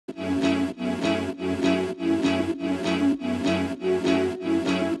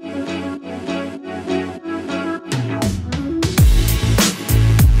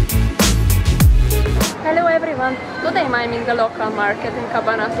I'm in the local market in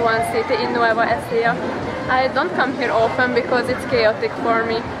Cabanatuan city in Nueva Ecija. I don't come here often because it's chaotic for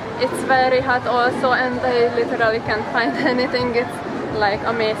me. It's very hot also and I literally can't find anything. It's like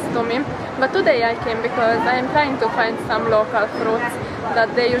a maze to me. But today I came because I'm trying to find some local fruits that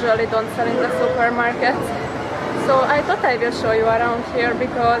they usually don't sell in the supermarkets. So I thought I will show you around here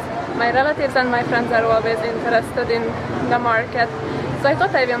because my relatives and my friends are always interested in the market. So I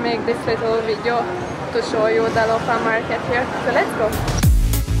thought I will make this little video to show you the local market here. So let's go!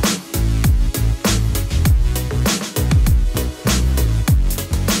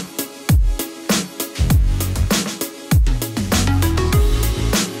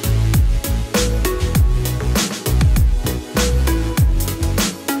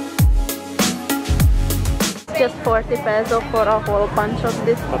 Just 40 peso for a whole bunch of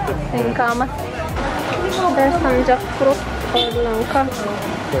this in Kama. There's some jackfruit or lanka.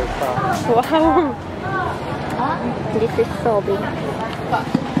 Wow! This is so big.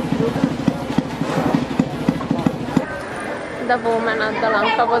 The woman at the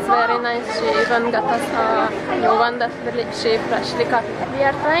lanka was very nice. She even got us a new one that she freshly cut. We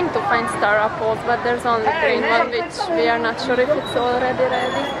are trying to find star apples, but there's only green one, which we are not sure if it's already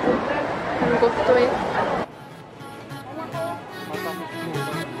ready and good to eat.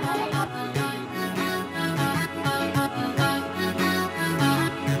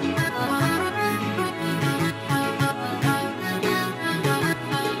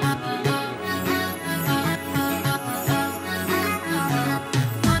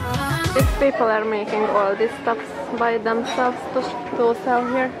 These people are making all these stuff by themselves to sell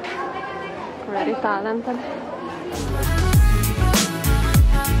here. Very talented.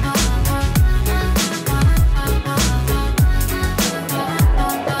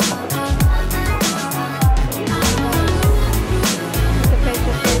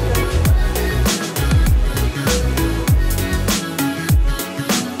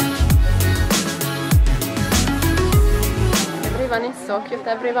 Everyone is so cute,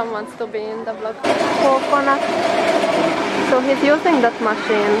 everyone wants to be in the vlog. Coconut. So he's using that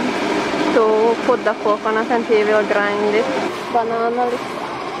machine to put the coconut and he will grind it. Banana leaf.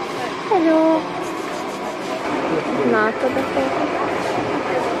 Hello. Nata the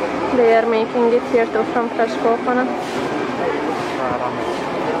coconut. They are making it here too from fresh coconut.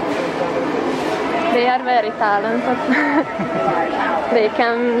 They are very talented. They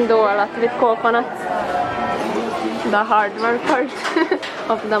can do a lot with coconuts. The hard work part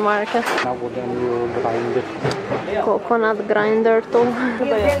of the market. Now then you grind it. Coconut grinder too.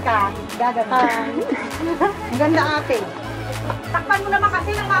 Ganda ate. Takpan mo naman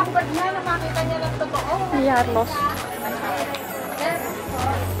kasi nang mahubad niya, nang makita niya ng totoo. We are lost.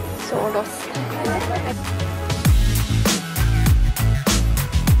 So lost.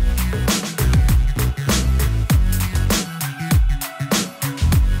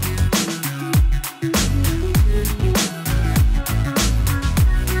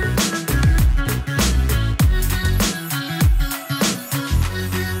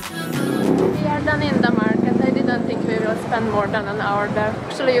 Spend more than an hour there.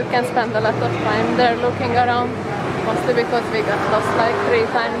 Actually, you can spend a lot of time there looking around, mostly because we got lost like 3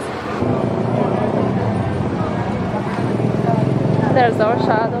 times. There's our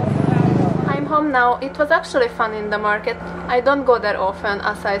shadow. I'm home now. It was actually fun in the market. I don't go there often,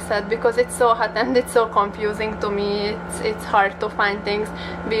 as I said, because it's so hot and it's so confusing to me. It's hard to find things.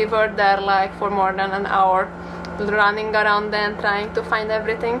 We were there like for more than an hour, running around and trying to find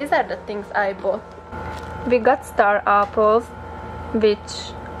everything. These are the things I bought. We got star apples,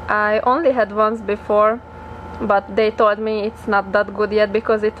 which I only had once before, but they told me it's not that good yet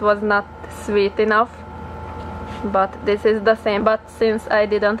because it was not sweet enough. But this is the same, but since I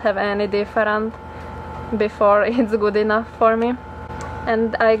didn't have any different before, it's good enough for me.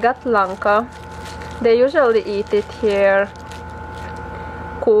 And I got lanka. They usually eat it here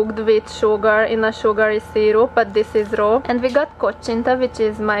cooked with sugar in a sugary syrup, but this is raw. And we got cochinta, which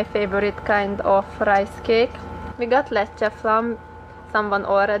is my favorite kind of rice cake. We got leche flan. Someone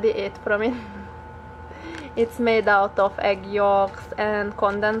already ate from it. It's made out of egg yolks and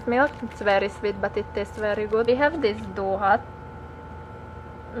condensed milk. It's very sweet, but it tastes very good. We have this duhat,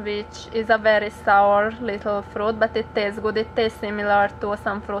 which is a very sour little fruit, but it tastes good. It tastes similar to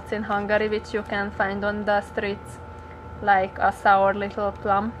some fruits in Hungary, which you can find on the streets, like a sour little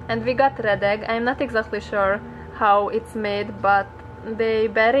plum. And we got red egg. I'm not exactly sure how it's made, but they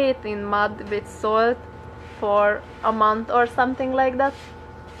bury it in mud with salt for a month or something like that.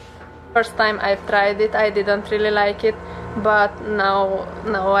 First time I've tried it, I didn't really like it, but now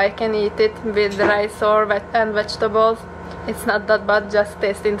I can eat it with rice and vegetables. It's not that bad, just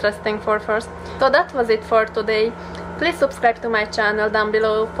tastes interesting for first. So that was it for today. Please subscribe to my channel down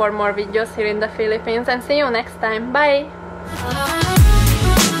below for more videos here in the Philippines, and see you next time. Bye!